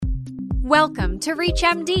Welcome to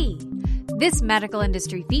ReachMD. This medical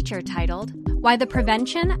industry feature titled, Why the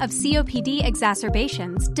Prevention of COPD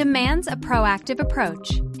Exacerbations Demands a Proactive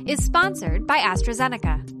Approach, is sponsored by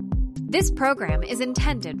AstraZeneca. This program is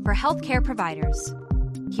intended for healthcare providers.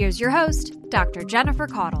 Here's your host, Dr. Jennifer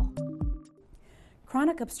Caudle.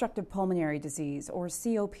 Chronic obstructive pulmonary disease, or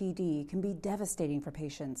COPD, can be devastating for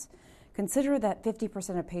patients. Consider that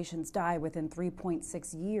 50% of patients die within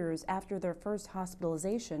 3.6 years after their first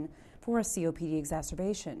hospitalization for a COPD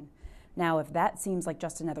exacerbation. Now, if that seems like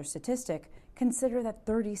just another statistic, consider that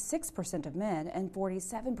 36% of men and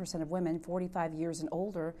 47% of women 45 years and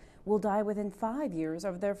older will die within 5 years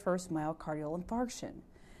of their first myocardial infarction.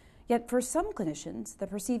 Yet for some clinicians, the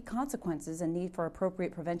perceived consequences and need for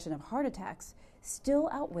appropriate prevention of heart attacks still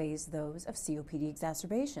outweighs those of COPD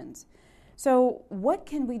exacerbations. So what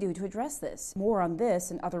can we do to address this? More on this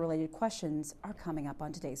and other related questions are coming up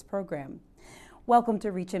on today's program. Welcome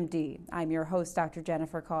to ReachMD. I'm your host, Dr.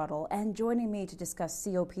 Jennifer Caudle, and joining me to discuss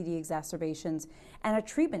COPD exacerbations and a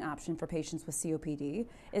treatment option for patients with COPD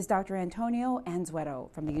is Dr. Antonio Anzueto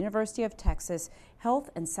from the University of Texas Health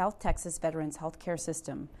and South Texas Veterans Healthcare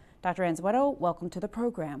System. Dr. Anzueto, welcome to the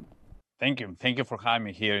program. Thank you. Thank you for having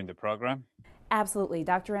me here in the program. Absolutely.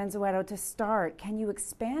 Dr. Anzueto, to start, can you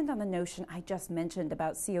expand on the notion I just mentioned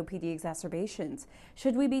about COPD exacerbations?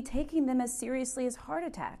 Should we be taking them as seriously as heart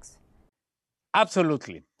attacks?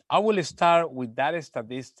 Absolutely. I will start with that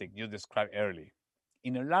statistic you described earlier.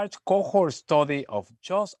 In a large cohort study of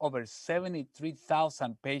just over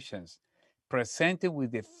 73,000 patients presented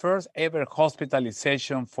with the first ever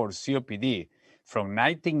hospitalization for COPD from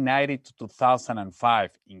 1990 to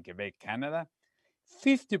 2005 in Quebec, Canada,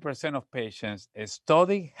 50% of patients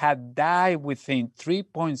studied had died within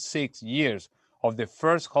 3.6 years of the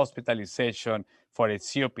first hospitalization for a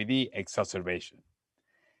COPD exacerbation.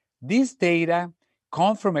 This data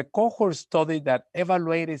come from a cohort study that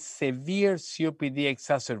evaluated severe COPD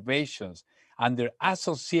exacerbations and their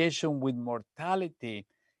association with mortality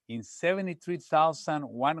in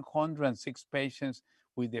 73,106 patients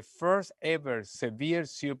with the first ever severe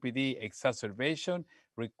COPD exacerbation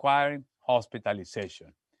requiring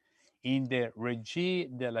hospitalization in the Régie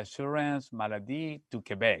de l'Assurance Maladie du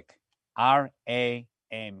Québec,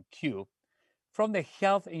 RAMQ, from the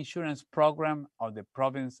Health Insurance Program of the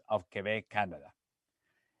Province of Quebec, Canada.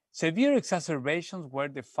 Severe exacerbations were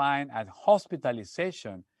defined as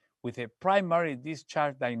hospitalization with a primary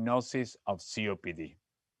discharge diagnosis of COPD.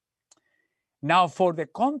 Now, for the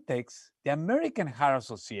context, the American Heart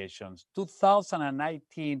Association's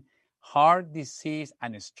 2019 Heart Disease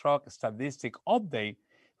and Stroke Statistic Update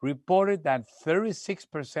reported that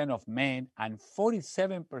 36% of men and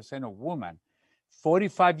 47% of women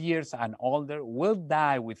 45 years and older will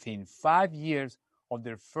die within 5 years of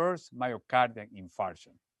their first myocardial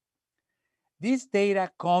infarction. This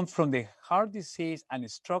data comes from the Heart Disease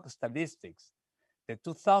and Stroke Statistics, the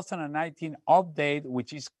 2019 update,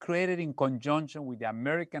 which is created in conjunction with the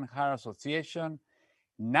American Heart Association,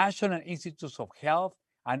 National Institutes of Health,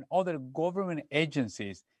 and other government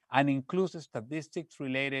agencies, and includes statistics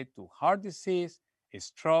related to heart disease,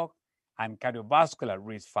 stroke, and cardiovascular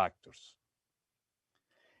risk factors.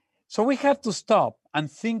 So we have to stop and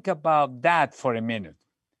think about that for a minute,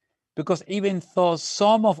 because even though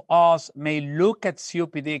some of us may look at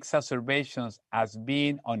COPD exacerbations as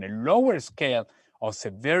being on a lower scale of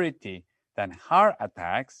severity than heart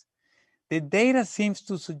attacks, the data seems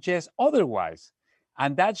to suggest otherwise.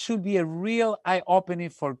 And that should be a real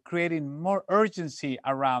eye-opening for creating more urgency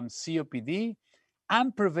around COPD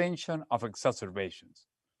and prevention of exacerbations.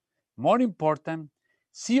 More important,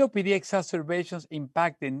 COPD exacerbations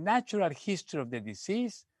impact the natural history of the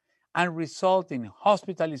disease and result in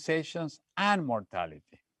hospitalizations and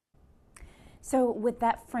mortality. So with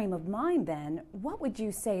that frame of mind then, what would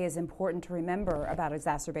you say is important to remember about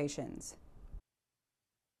exacerbations?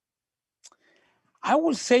 I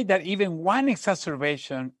will say that even one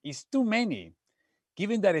exacerbation is too many,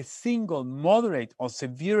 given that a single moderate or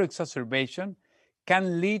severe exacerbation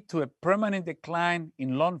can lead to a permanent decline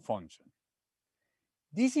in lung function.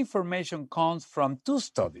 This information comes from two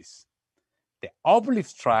studies, the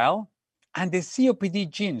OBLIVE trial and the COPD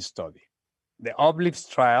gene study. The OBLIVE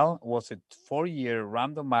trial was a 4-year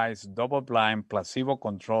randomized double-blind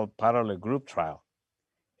placebo-controlled parallel group trial.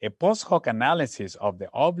 A post-hoc analysis of the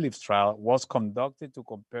OBLIVE trial was conducted to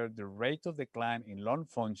compare the rate of decline in lung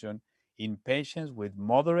function in patients with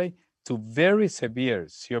moderate to very severe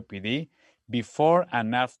COPD before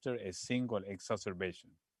and after a single exacerbation.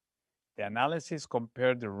 The analysis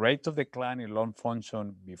compared the rate of decline in lung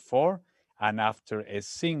function before and after a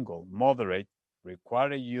single moderate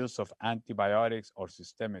require use of antibiotics or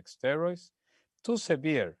systemic steroids, to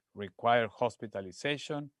severe, require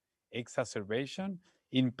hospitalization, exacerbation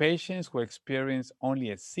in patients who experience only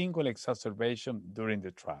a single exacerbation during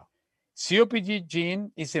the trial. COPD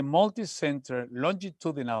gene is a multi-center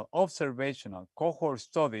longitudinal observational cohort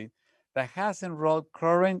study that has enrolled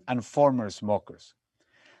current and former smokers.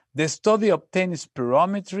 The study obtained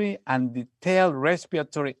spirometry and detailed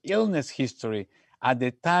respiratory illness history at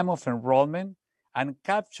the time of enrollment and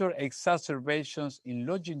captured exacerbations in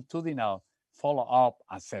longitudinal follow-up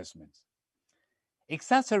assessments.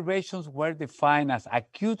 Exacerbations were defined as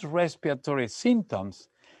acute respiratory symptoms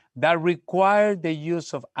that require the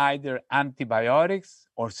use of either antibiotics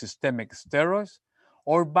or systemic steroids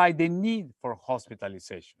or by the need for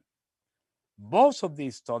hospitalization. Both of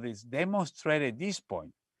these studies demonstrated this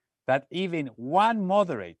point, that even one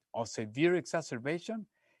moderate or severe exacerbation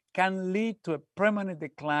can lead to a permanent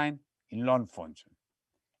decline in lung function.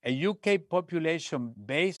 A UK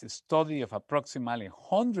population-based study of approximately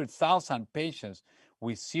 100,000 patients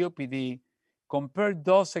with COPD compared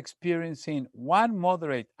those experiencing one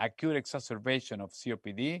moderate acute exacerbation of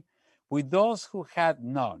COPD with those who had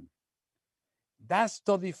none. That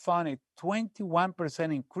study found a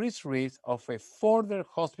 21% increased risk of a further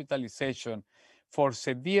hospitalization for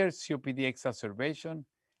severe COPD exacerbation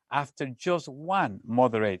after just one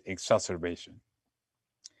moderate exacerbation.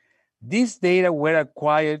 These data were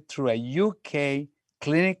acquired through a UK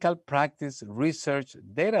clinical practice research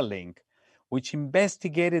data link, which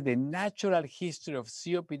investigated the natural history of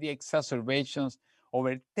COPD exacerbations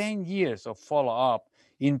over 10 years of follow-up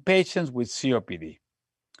in patients with COPD.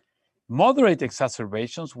 Moderate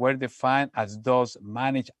exacerbations were defined as those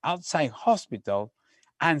managed outside hospital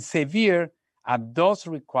and severe as those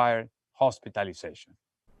require hospitalization.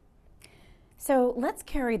 So let's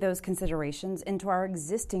carry those considerations into our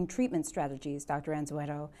existing treatment strategies, Dr.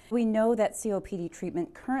 Anzueto. We know that COPD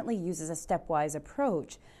treatment currently uses a stepwise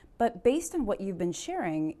approach, but based on what you've been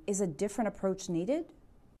sharing, is a different approach needed?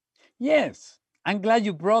 Yes, I'm glad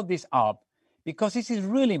you brought this up because this is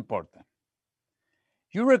really important.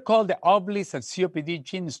 You recall the obelisk and COPD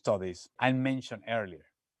gene studies I mentioned earlier.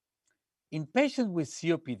 In patients with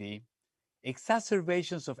COPD,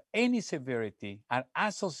 exacerbations of any severity are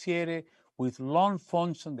associated with lung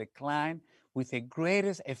function decline with the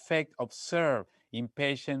greatest effect observed in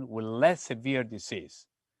patients with less severe disease.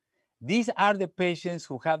 These are the patients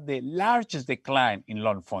who have the largest decline in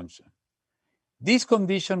lung function. This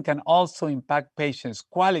condition can also impact patients'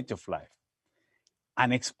 quality of life.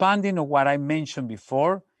 And expanding on what I mentioned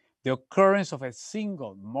before, the occurrence of a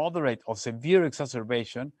single, moderate, or severe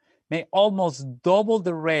exacerbation may almost double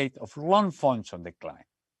the rate of lung function decline.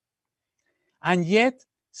 And yet,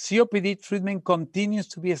 COPD treatment continues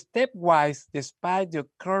to be stepwise despite the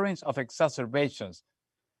occurrence of exacerbations,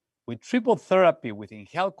 with triple therapy with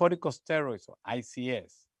inhaled corticosteroids or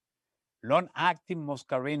ICS, long-acting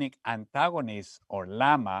muscarinic antagonists or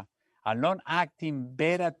LAMA, and long-acting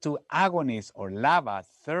beta-2 agonists or LABA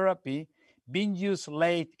therapy being used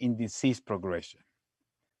late in disease progression.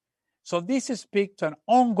 So this speaks to an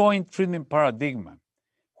ongoing treatment paradigm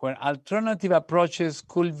where alternative approaches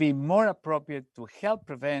could be more appropriate to help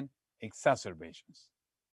prevent exacerbations.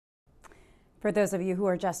 For those of you who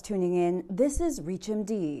are just tuning in, this is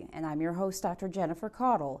ReachMD, and I'm your host, Dr. Jennifer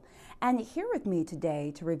Caudle. And here with me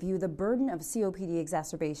today to review the burden of COPD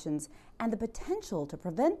exacerbations and the potential to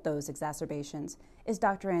prevent those exacerbations is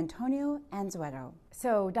Dr. Antonio Anzueto.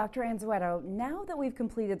 So, Dr. Anzueto, now that we've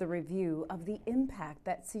completed the review of the impact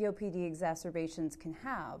that COPD exacerbations can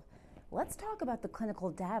have, let's talk about the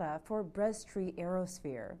clinical data for Breztri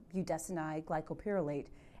Aerosphere, budesonide glycopyrrolate,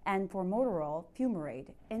 and for Müllerová fumarate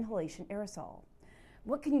inhalation aerosol.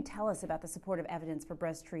 What can you tell us about the supportive evidence for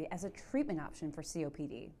Breztri as a treatment option for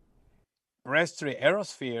COPD? Breztri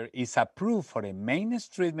Aerosphere is approved for the maintenance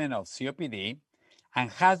treatment of COPD and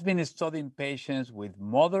has been studied in patients with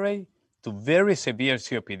moderate to very severe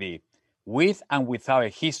COPD, with and without a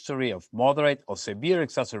history of moderate or severe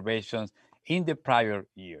exacerbations in the prior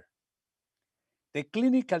year. The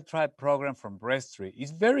clinical trial program from Breztri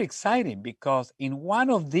is very exciting because in one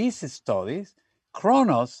of these studies,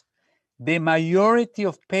 Kronos, the majority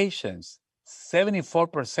of patients,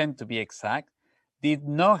 74% to be exact, did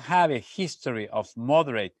not have a history of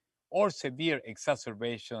moderate or severe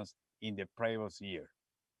exacerbations in the previous year.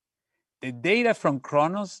 The data from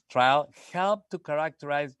Kronos trial helped to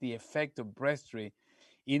characterize the effect of Breztri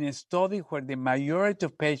in a study where the majority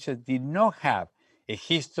of patients did not have a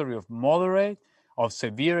history of moderate or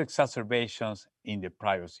severe exacerbations in the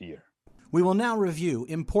previous year. We will now review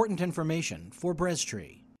important information for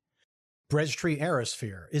Breztri.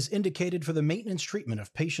 Respir is indicated for the maintenance treatment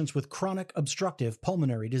of patients with chronic obstructive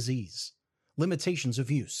pulmonary disease. Limitations of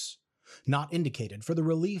use. Not indicated for the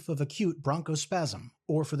relief of acute bronchospasm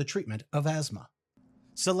or for the treatment of asthma.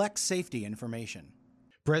 Select safety information.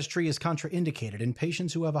 Respir is contraindicated in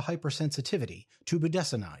patients who have a hypersensitivity to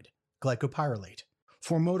budesonide, glycopyrrolate,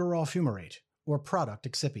 formoterol fumarate, or product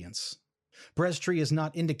excipients. Respir is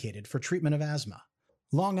not indicated for treatment of asthma.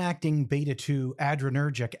 Long-acting beta-2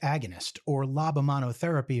 adrenergic agonist, or LABA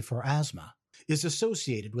monotherapy for asthma, is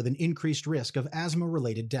associated with an increased risk of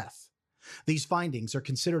asthma-related death. These findings are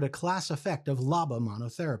considered a class effect of LABA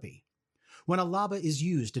monotherapy. When a LABA is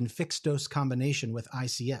used in fixed-dose combination with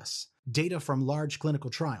ICS, data from large clinical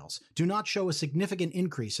trials do not show a significant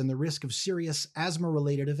increase in the risk of serious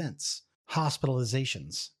asthma-related events,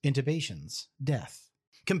 hospitalizations, intubations, death,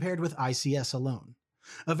 compared with ICS alone.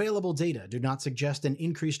 Available data do not suggest an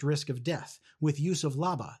increased risk of death with use of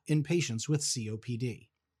LABA in patients with COPD.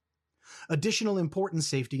 Additional important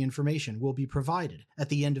safety information will be provided at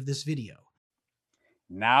the end of this video.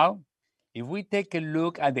 Now, if we take a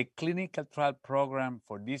look at the clinical trial program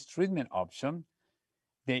for this treatment option,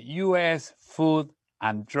 the U.S. Food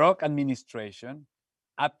and Drug Administration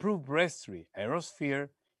approved Respir Aerosphere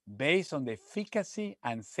based on the efficacy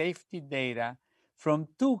and safety data from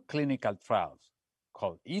two clinical trials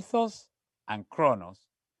called Ethos and Chronos,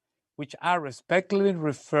 which are respectively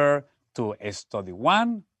referred to as Study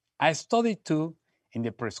 1 and Study 2 in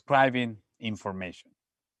the prescribing information.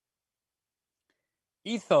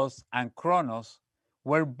 Ethos and Chronos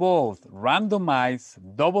were both randomized,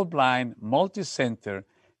 double-blind, multi-center,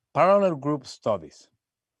 parallel group studies.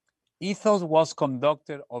 Ethos was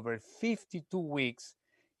conducted over 52 weeks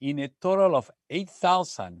in a total of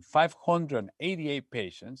 8,588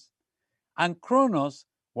 patients, and Chronos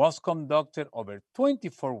was conducted over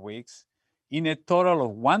 24 weeks in a total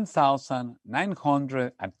of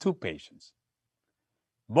 1,902 patients.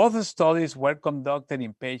 Both studies were conducted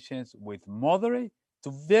in patients with moderate to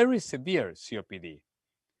very severe COPD.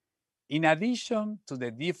 In addition to the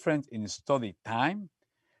difference in study time,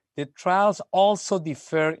 the trials also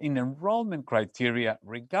differ in enrollment criteria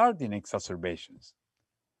regarding exacerbations.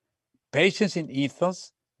 Patients in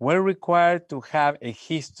Ethos were required to have a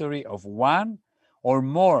history of one or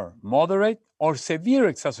more moderate or severe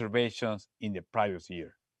exacerbations in the previous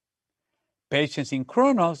year. Patients in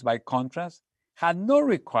Chronos, by contrast, had no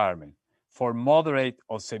requirement for moderate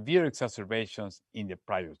or severe exacerbations in the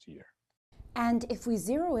previous year. And if we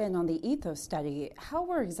zero in on the Ethos study, how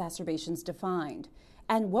were exacerbations defined?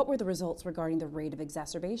 And what were the results regarding the rate of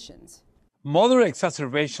exacerbations? Moderate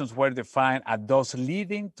exacerbations were defined as those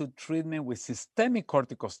leading to treatment with systemic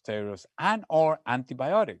corticosteroids and or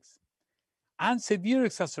antibiotics. And severe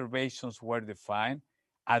exacerbations were defined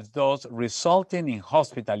as those resulting in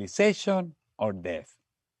hospitalization or death.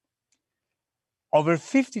 Over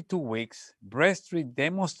 52 weeks, Respir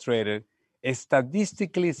demonstrated a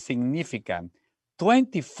statistically significant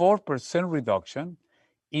 24% reduction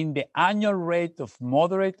in the annual rate of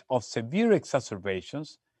moderate or severe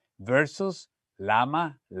exacerbations versus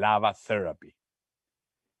LAMA-LABA therapy.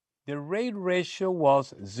 The rate ratio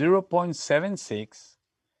was 0.76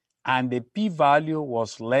 and the p-value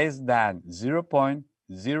was less than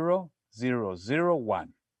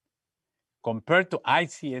 0.0001. Compared to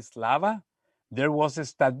ICS-LABA, there was a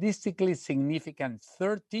statistically significant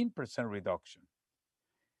 13% reduction.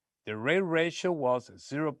 The rate ratio was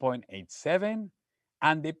 0.87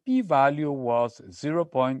 and the p-value was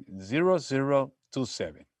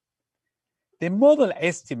 0.0027. The model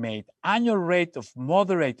estimate annual rate of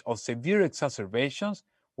moderate or severe exacerbations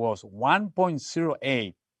was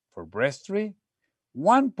 1.08 for Respir,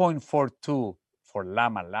 1.42 for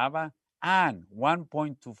LAMA-LABA, and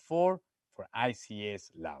 1.24 for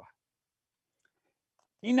ICS-LABA.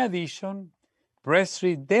 In addition,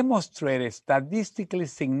 Respir demonstrated statistically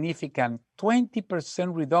significant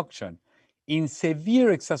 20% reduction in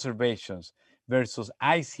severe exacerbations versus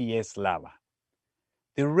ICS-LABA.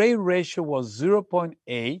 The rate ratio was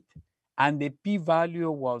 0.8 and the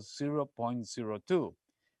p-value was 0.02,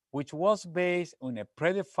 which was based on a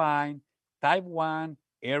predefined type 1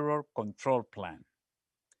 error control plan.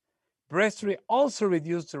 Respir also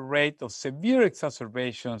reduced the rate of severe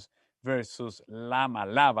exacerbations versus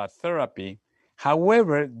LAMA-LABA therapy.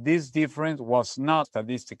 However, this difference was not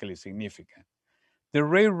statistically significant. The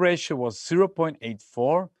rate ratio was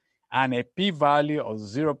 0.84 and a p-value of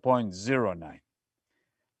 0.09.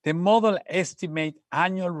 The model estimate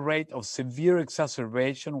annual rate of severe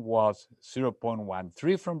exacerbation was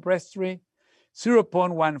 0.13 from Respir,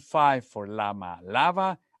 0.15 for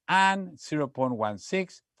LAMA-LABA, and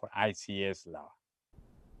 0.16 for ICS-LABA.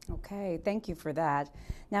 Okay, thank you for that.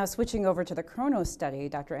 Now, switching over to the Chronos study,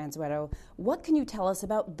 Dr. Anzueto, what can you tell us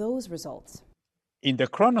about those results? In the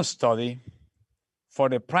Chronos study, for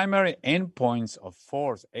the primary endpoints of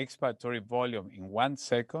forced expiratory volume in 1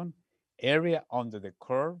 second, area under the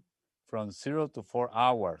curve from 0 to 4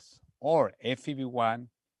 hours, or FEV1,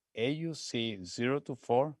 AUC 0 to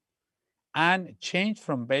 4, and change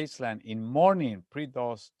from baseline in morning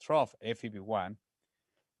pre-dose trough FEV1,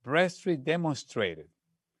 Respir demonstrated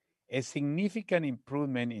a significant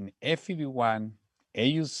improvement in FEV1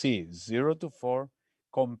 AUC 0 to 4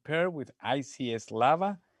 compared with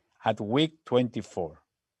ICS-LAVA at week 24.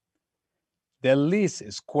 The least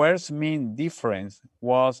squares mean difference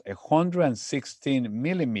was 116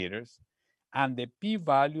 millimeters, and the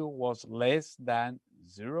p-value was less than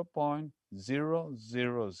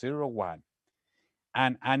 0.0001,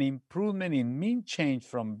 and an improvement in mean change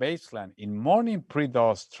from baseline in morning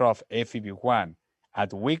pre-dose trough FEV1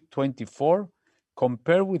 at week 24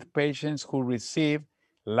 compared with patients who received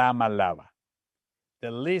LAMA-LAVA.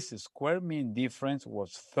 The least square mean difference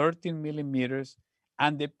was 13 millimeters,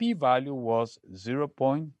 and the p-value was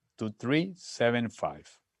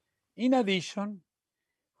 0.2375. In addition,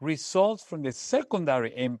 results from the secondary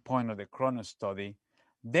endpoint of the Chronos study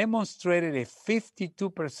demonstrated a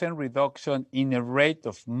 52% reduction in the rate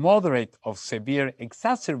of moderate or severe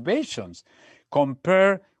exacerbations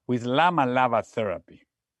compared with LAMA-LAVA therapy.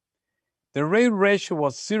 The rate ratio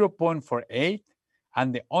was 0.48,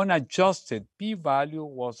 and the unadjusted p-value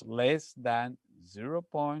was less than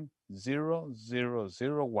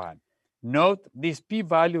 0.0001. Note, this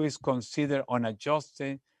p-value is considered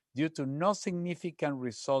unadjusted due to no significant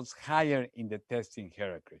results higher in the testing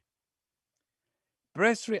hierarchy.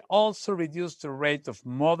 Respir also reduced the rate of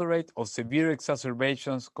moderate or severe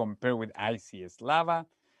exacerbations compared with ICS-LAVA,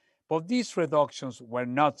 but these reductions were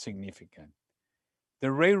not significant.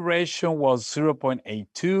 The rate ratio was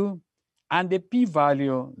 0.82 and the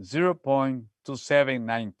p-value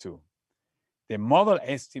 0.2792. The model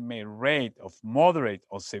estimate rate of moderate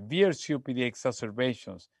or severe COPD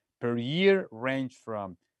exacerbations per year ranged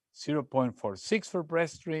from 0.46 for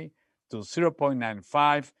Respir to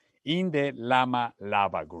 0.95 in the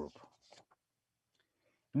LAMA-LAVA group.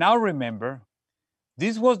 Now remember,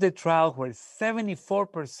 this was the trial where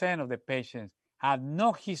 74% of the patients had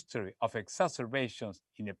no history of exacerbations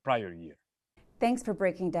in the prior year. Thanks for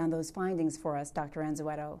breaking down those findings for us, Dr.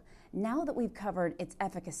 Anzueto. Now that we've covered its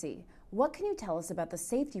efficacy, what can you tell us about the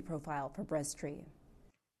safety profile for Respir?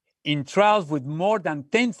 In trials with more than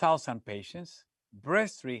 10,000 patients,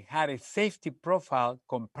 Respir had a safety profile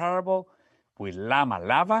comparable with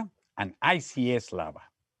LAMA-LAVA and ICS-LAVA.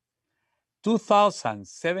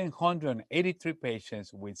 2,783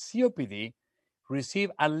 patients with COPD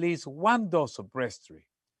received at least one dose of Respir,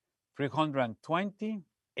 320,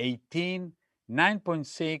 18,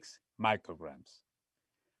 9.6 micrograms.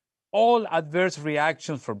 All adverse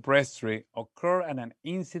reactions for Respir occur at an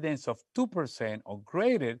incidence of 2% or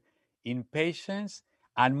greater in patients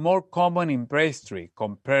and more common in Respir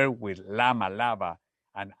compared with LAMA-LAVA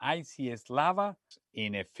and ICS-LAVA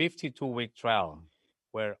in a 52-week trial,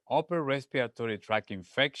 where upper respiratory tract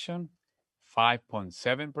infection,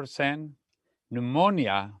 5.7%,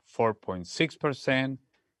 pneumonia, 4.6%,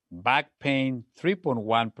 back pain,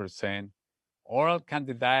 3.1%, oral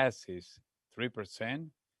candidiasis,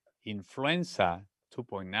 3%, influenza,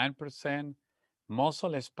 2.9%,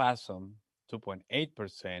 muscle spasm,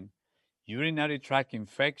 2.8%, urinary tract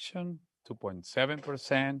infection,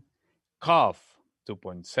 2.7%, cough,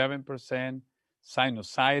 2.7%,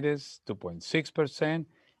 sinusitis, 2.6%,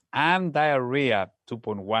 and diarrhea,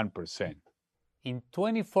 2.1%. In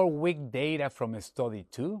 24-week data from study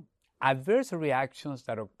 2, adverse reactions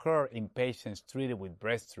that occur in patients treated with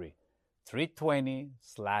Respir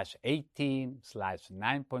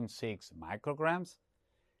 320/18/9.6 micrograms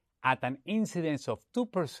at an incidence of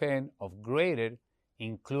 2% or greater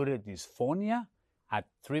included dysphonia at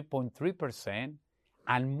 3.3%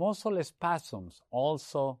 and muscle spasms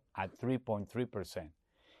also at 3.3%,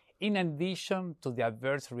 in addition to the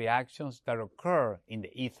adverse reactions that occur in the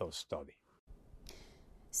ETHOS study.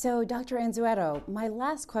 So, Dr. Anzueto, my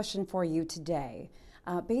last question for you today,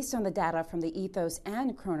 based on the data from the ETHOS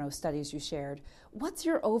and Chronos studies you shared, what's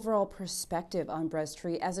your overall perspective on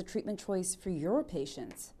Respir as a treatment choice for your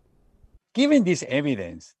patients? Given this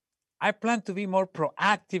evidence, I plan to be more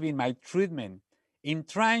proactive in my treatment in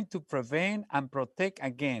trying to prevent and protect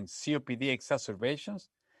against COPD exacerbations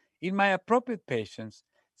in my appropriate patients,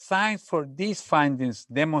 thanks for these findings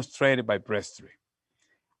demonstrated by Respir.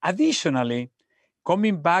 Additionally,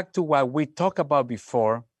 coming back to what we talked about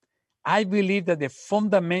before, I believe that the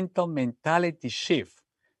fundamental mentality shift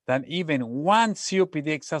that even one COPD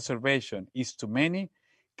exacerbation is too many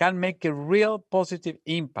can make a real positive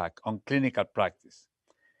impact on clinical practice.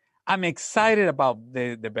 I'm excited about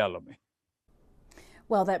the development.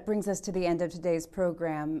 Well, that brings us to the end of today's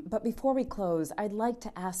program. But before we close, I'd like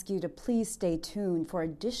to ask you to please stay tuned for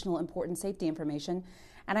additional important safety information.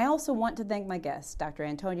 And I also want to thank my guest, Dr.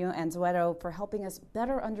 Antonio Anzueto, for helping us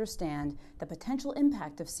better understand the potential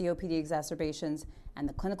impact of COPD exacerbations and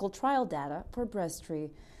the clinical trial data for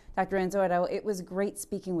Breztri. Dr. Anzueto, it was great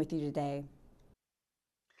speaking with you today.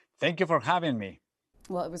 Thank you for having me.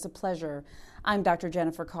 Well, it was a pleasure. I'm Dr.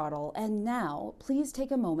 Jennifer Caudle, and now please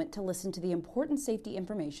take a moment to listen to the important safety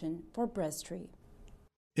information for Breztri.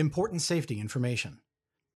 Important safety information.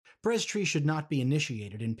 Breztri should not be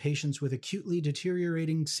initiated in patients with acutely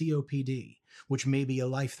deteriorating COPD, which may be a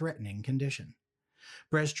life-threatening condition.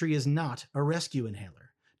 Breztri is not a rescue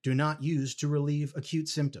inhaler. Do not use to relieve acute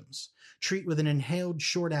symptoms. Treat with an inhaled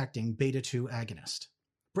short-acting beta-2 agonist.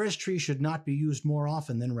 Breztri should not be used more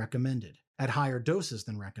often than recommended, at higher doses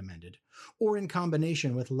than recommended, or in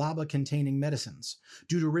combination with LABA-containing medicines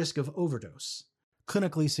due to risk of overdose.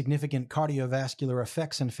 Clinically significant cardiovascular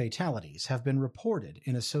effects and fatalities have been reported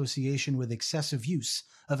in association with excessive use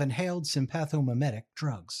of inhaled sympathomimetic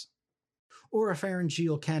drugs.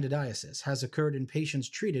 Oropharyngeal candidiasis has occurred in patients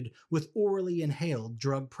treated with orally inhaled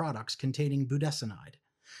drug products containing budesonide.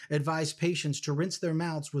 Advise patients to rinse their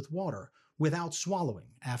mouths with water without swallowing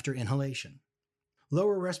after inhalation.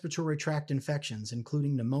 Lower respiratory tract infections,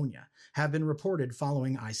 including pneumonia, have been reported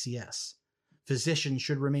following ICS. Physicians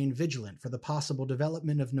should remain vigilant for the possible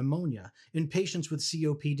development of pneumonia in patients with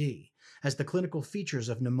COPD, as the clinical features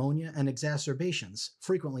of pneumonia and exacerbations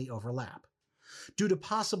frequently overlap. Due to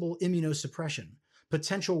possible immunosuppression,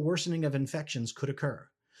 potential worsening of infections could occur.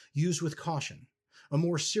 Use with caution. A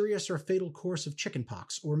more serious or fatal course of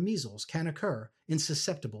chickenpox or measles can occur in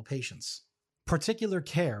susceptible patients. Particular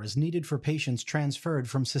care is needed for patients transferred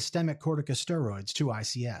from systemic corticosteroids to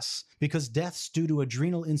ICS because deaths due to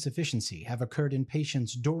adrenal insufficiency have occurred in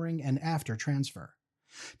patients during and after transfer.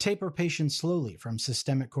 Taper patients slowly from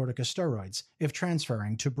systemic corticosteroids if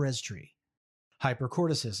transferring to Breztri.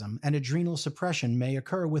 Hypercorticism and adrenal suppression may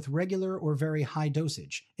occur with regular or very high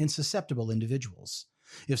dosage in susceptible individuals.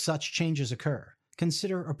 If such changes occur,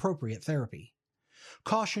 consider appropriate therapy.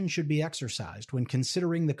 Caution should be exercised when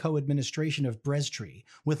considering the co-administration of Breztri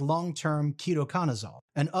with long-term ketoconazole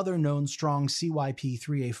and other known strong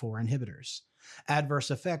CYP3A4 inhibitors. Adverse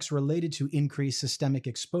effects related to increased systemic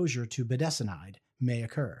exposure to budesonide may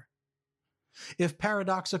occur. If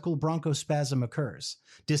paradoxical bronchospasm occurs,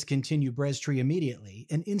 discontinue Breztri immediately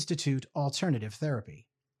and institute alternative therapy.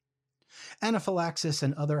 Anaphylaxis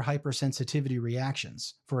and other hypersensitivity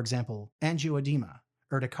reactions, for example, angioedema,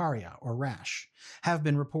 urticaria, or rash, have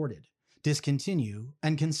been reported. Discontinue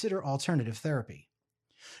and consider alternative therapy.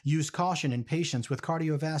 Use caution in patients with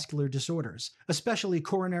cardiovascular disorders, especially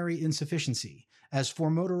coronary insufficiency, as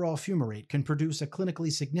formoterol fumarate can produce a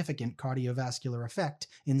clinically significant cardiovascular effect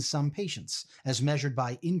in some patients, as measured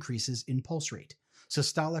by increases in pulse rate,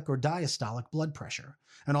 systolic or diastolic blood pressure,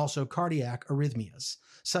 and also cardiac arrhythmias,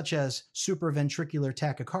 such as supraventricular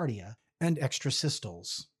tachycardia and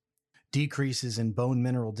extrasystoles. Decreases in bone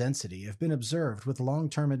mineral density have been observed with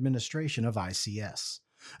long-term administration of ICS.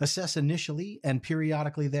 Assess initially and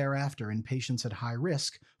periodically thereafter in patients at high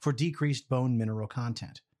risk for decreased bone mineral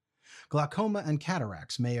content. Glaucoma and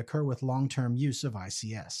cataracts may occur with long-term use of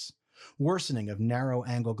ICS. Worsening of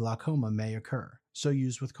narrow-angle glaucoma may occur, so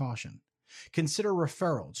use with caution. Consider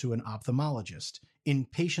referral to an ophthalmologist in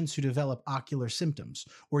patients who develop ocular symptoms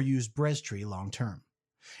or use Breztri long-term.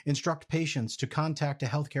 Instruct patients to contact a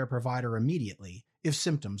healthcare provider immediately if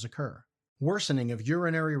symptoms occur. Worsening of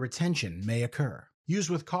urinary retention may occur. Use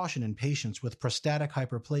with caution in patients with prostatic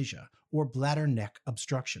hyperplasia or bladder neck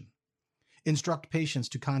obstruction. Instruct patients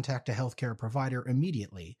to contact a healthcare provider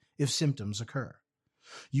immediately if symptoms occur.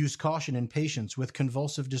 Use caution in patients with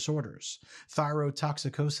convulsive disorders,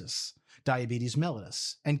 thyrotoxicosis, diabetes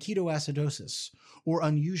mellitus, and ketoacidosis, or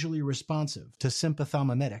unusually responsive to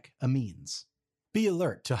sympathomimetic amines. Be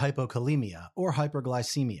alert to hypokalemia or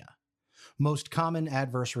hyperglycemia. Most common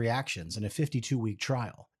adverse reactions in a 52-week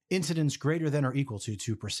trial, incidence greater than or equal to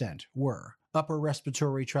 2%, were upper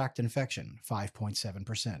respiratory tract infection,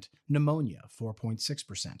 5.7%, pneumonia,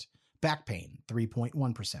 4.6%, back pain,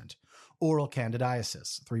 3.1%, oral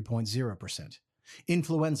candidiasis, 3.0%,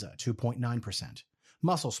 influenza, 2.9%,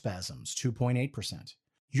 muscle spasms, 2.8%,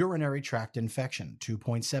 urinary tract infection,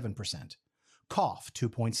 2.7%, cough,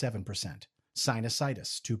 2.7%,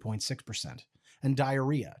 sinusitis, 2.6%, and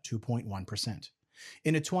diarrhea, 2.1%.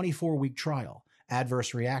 In a 24-week trial,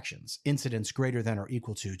 Adverse reactions, incidence greater than or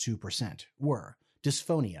equal to 2%, were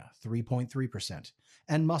dysphonia, 3.3%,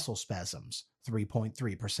 and muscle spasms,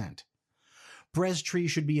 3.3%. Breztri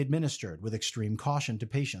should be administered with extreme caution to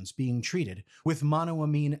patients being treated with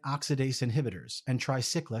monoamine oxidase inhibitors and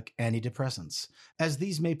tricyclic antidepressants, as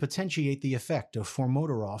these may potentiate the effect of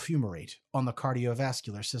formoterol fumarate on the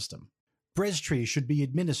cardiovascular system. Breztri should be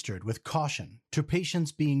administered with caution to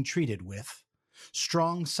patients being treated with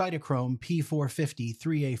strong cytochrome P450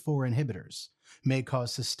 3A4 inhibitors, may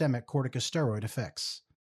cause systemic corticosteroid effects.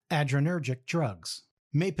 Adrenergic drugs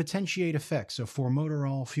may potentiate effects of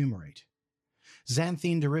formoterol fumarate.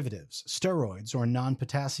 Xanthine derivatives, steroids, or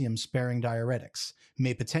non-potassium-sparing diuretics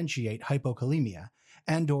may potentiate hypokalemia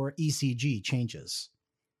and/or ECG changes.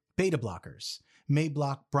 Beta blockers may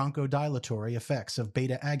block bronchodilatory effects of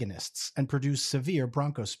beta agonists and produce severe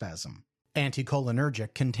bronchospasm.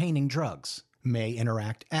 Anticholinergic-containing drugs may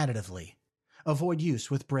interact additively. Avoid use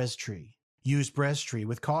with Breztri. Use Breztri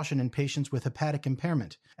with caution in patients with hepatic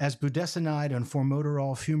impairment, as budesonide and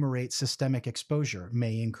formoterol fumarate systemic exposure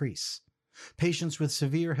may increase. Patients with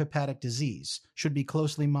severe hepatic disease should be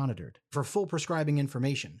closely monitored. For full prescribing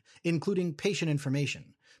information, including patient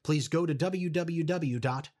information, please go to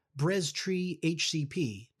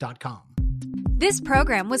www.breztrihcp.com. This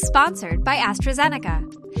program was sponsored by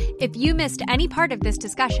AstraZeneca. If you missed any part of this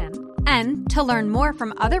discussion, and to learn more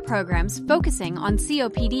from other programs focusing on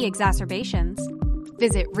COPD exacerbations,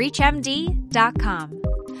 visit ReachMD.com.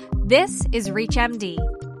 This is ReachMD.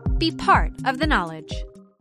 Be part of the knowledge.